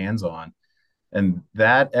get our hands on. And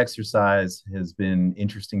that exercise has been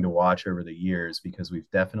interesting to watch over the years because we've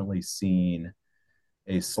definitely seen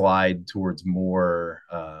a slide towards more,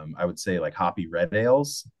 I would say, like hoppy red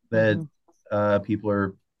ales that people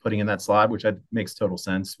are putting in that slide, which makes total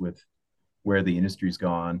sense with where the industry's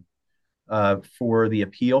gone. For the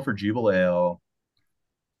appeal for Jubal Ale,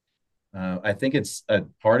 I think it's a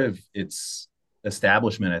part of its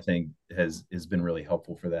establishment. I think has been really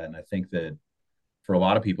helpful for that, and I think that for a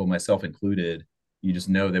lot of people, myself included, you just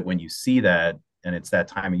know that when you see that and it's that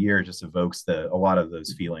time of year, it just evokes a lot of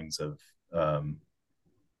those feelings of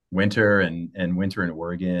winter and winter in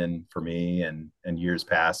Oregon for me and years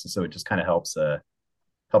past. And so it just kind of helps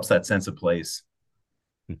that sense of place.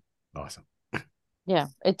 Awesome. Yeah,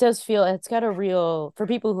 it does feel it's got a real, for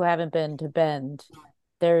people who haven't been to Bend,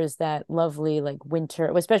 there's that lovely like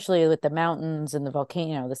winter, especially with the mountains and the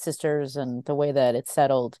volcano, the sisters, and the way that it's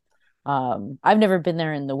settled. I've never been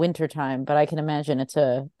there in the winter time, but I can imagine it's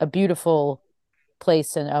a beautiful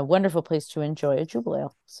place and a wonderful place to enjoy a Jubal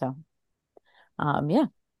Ale. So yeah.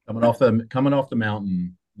 Coming off the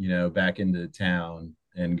mountain, back into town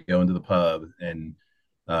and going to the pub and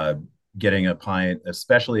getting a pint,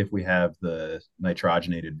 especially if we have the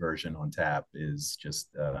nitrogenated version on tap, is just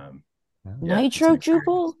Nitro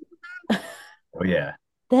Jubal. Oh yeah,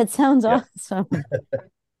 that sounds awesome.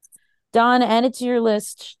 Don, add it to your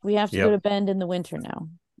list. We have to go to Bend in the winter now.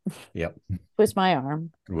 Yep. Twist my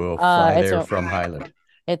arm. We'll fly there from Highland.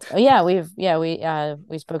 We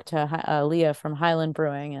spoke to Leah from Highland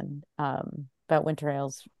Brewing and about winter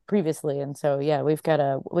ales previously, and so we've got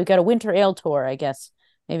a winter ale tour. I guess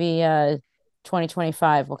maybe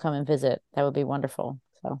 2025 we'll come and visit. That would be wonderful.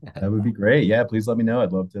 So that would be great. Yeah, please let me know.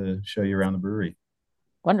 I'd love to show you around the brewery.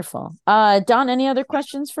 Wonderful. Don, any other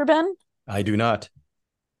questions for Ben? I do not.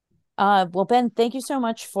 Well, Ben, thank you so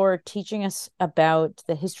much for teaching us about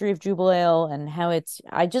the history of Jubal Ale and how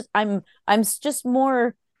I'm just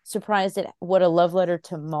more surprised at what a love letter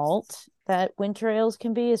to malt that winter ales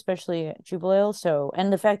can be, especially Jubal Ale. So,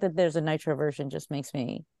 and the fact that there's a nitro version just makes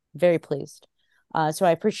me very pleased. So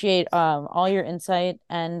I appreciate all your insight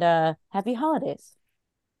and happy holidays.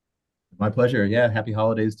 My pleasure. Yeah, happy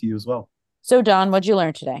holidays to you as well. So, Don, what'd you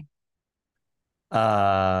learn today?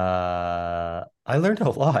 I learned a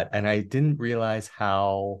lot, and I didn't realize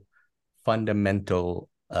how fundamental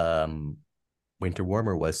Winter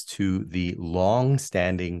Warmer was to the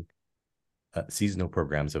long-standing seasonal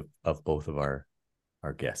programs of both of our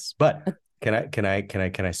guests. But can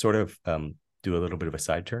I sort of do a little bit of a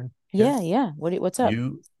side turn here? Yeah. What's up?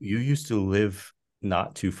 You used to live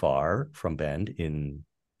not too far from Bend in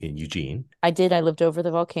Eugene. I did. I lived over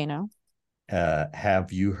the volcano.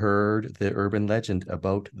 Have you heard the urban legend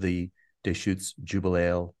about the Deschutes Jubal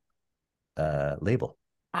Ale label?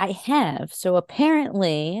 I have. So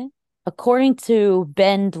apparently, according to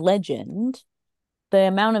Bend legend, the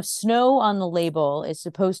amount of snow on the label is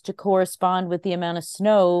supposed to correspond with the amount of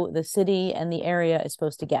snow the city and the area is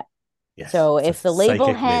supposed to get. Yes, so if the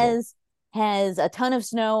label has a ton of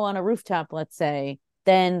snow on a rooftop, let's say,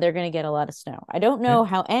 then they're going to get a lot of snow. I don't know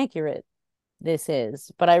how accurate this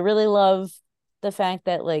is, but I really love the fact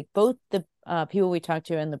that like both the people we talk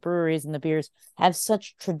to and the breweries and the beers have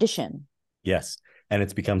such tradition. Yes, and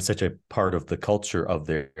it's become such a part of the culture of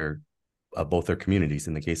their both their communities.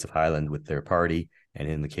 In the case of Highland with their party, and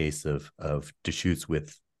in the case of Deschutes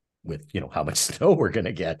with how much snow we're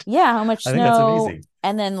gonna get. Yeah, how much snow. I think that's amazing.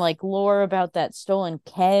 And then like lore about that stolen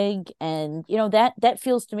keg, and that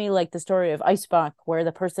feels to me like the story of Icebox, where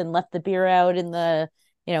the person left the beer out in the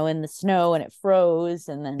in the snow and it froze,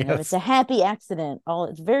 and then it's a happy accident.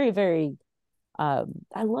 It's very, very I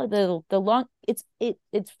love the long it's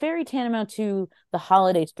very tantamount to the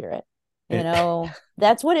holiday spirit.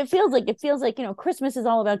 That's what it feels like. It feels like, Christmas is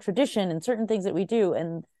all about tradition and certain things that we do,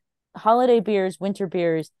 and holiday beers, winter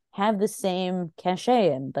beers have the same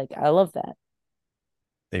cachet, and like I love that.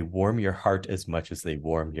 They warm your heart as much as they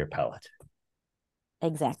warm your palate.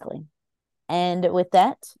 Exactly. And with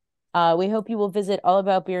that, we hope you will visit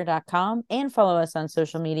allaboutbeer.com and follow us on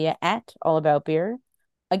social media at allaboutbeer.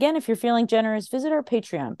 Again, if you're feeling generous, visit our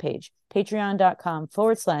Patreon page,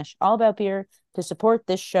 patreon.com/allaboutbeer, to support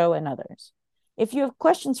this show and others. If you have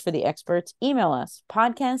questions for the experts, email us,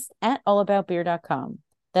 podcast@allaboutbeer.com.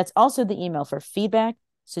 That's also the email for feedback,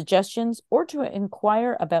 suggestions, or to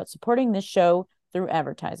inquire about supporting this show through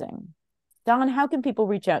advertising. Don, how can people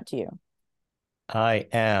reach out to you? I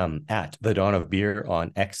am at the Dawn of Beer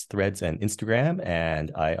on X, Threads, and Instagram,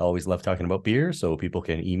 and I always love talking about beer, so people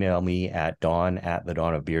can email me at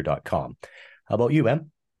dawn@thedawnofbeer.com. How about you,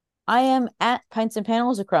 Em? I am at Pints and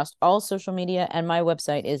Panels across all social media, and my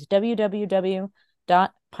website is www.pintsandpanels.com.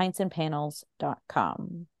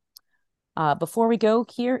 shop.pintsandpanels.com. Before we go,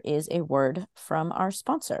 here is a word from our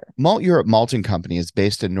sponsor. Malt Europe Malting Company is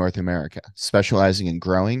based in North America, specializing in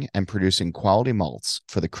growing and producing quality malts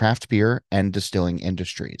for the craft beer and distilling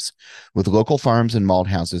industries. With local farms and malt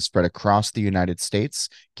houses spread across the United States,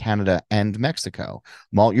 Canada, and Mexico,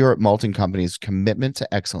 Malt Europe Malting Company's commitment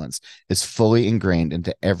to excellence is fully ingrained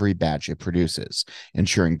into every batch it produces,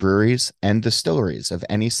 ensuring breweries and distilleries of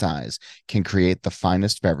any size can create the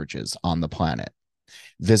finest beverages on the planet.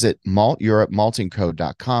 Visit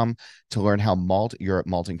malteuropemaltingco.com to learn how Malt Europe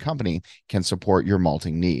Malting Company can support your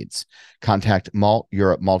malting needs. Contact Malt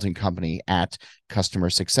Europe Malting Company at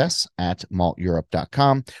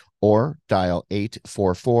customersuccess@malteurope.com or dial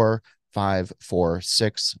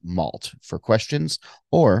 844-546-MALT for questions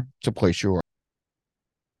or to place your order.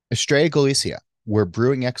 Estrella Galicia, where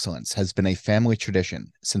brewing excellence has been a family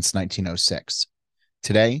tradition since 1906.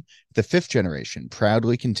 Today, the fifth generation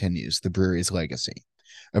proudly continues the brewery's legacy.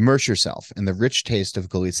 Immerse yourself in the rich taste of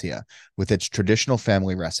Galicia with its traditional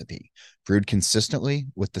family recipe, brewed consistently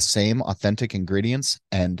with the same authentic ingredients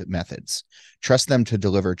and methods. Trust them to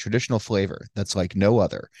deliver traditional flavor that's like no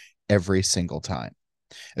other every single time.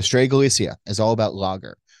 Estrella Galicia is all about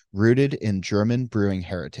lager, rooted in German brewing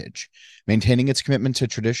heritage. Maintaining its commitment to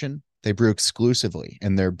tradition, they brew exclusively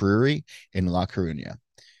in their brewery in La Coruña.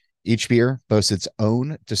 Each beer boasts its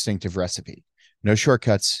own distinctive recipe. No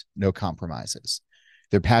shortcuts, no compromises.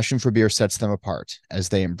 Their passion for beer sets them apart as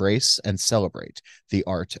they embrace and celebrate the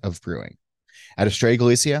art of brewing. At Estrella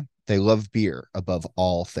Galicia, they love beer above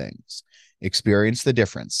all things. Experience the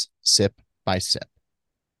difference, sip by sip.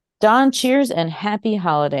 Don, cheers and happy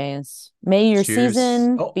holidays. May your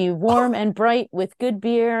season be warm and bright with good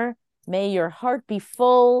beer. May your heart be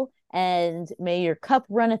full and may your cup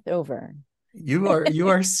runneth over. You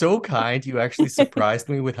are so kind. You actually surprised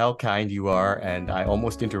me with how kind you are, and I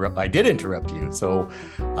did interrupt you. So,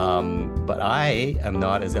 but I am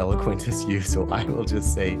not as eloquent as you, so I will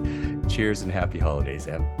just say cheers and happy holidays,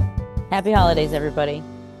 Em. Happy holidays, everybody.